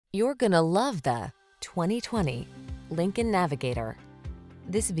You're gonna love the 2020 Lincoln Navigator.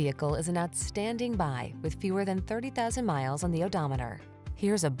 This vehicle is an outstanding buy with fewer than 30,000 miles on the odometer.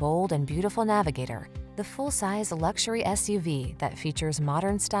 Here's a bold and beautiful Navigator, the full-size luxury SUV that features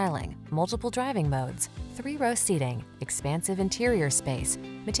modern styling, multiple driving modes, 3-row seating, expansive interior space,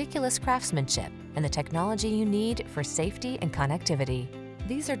 meticulous craftsmanship, and the technology you need for safety and connectivity.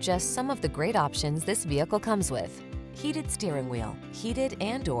 These are just some of the great options this vehicle comes with: heated steering wheel, heated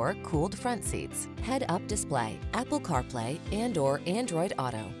and/or cooled front seats, head-up display, Apple CarPlay and/or Android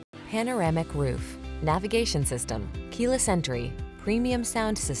Auto, panoramic roof, navigation system, keyless entry, premium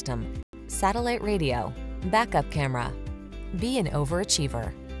sound system, satellite radio, backup camera. Be an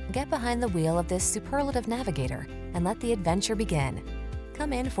overachiever. Get behind the wheel of this superlative Navigator and let the adventure begin.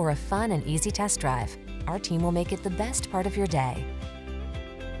 Come in for a fun and easy test drive. Our team will make it the best part of your day.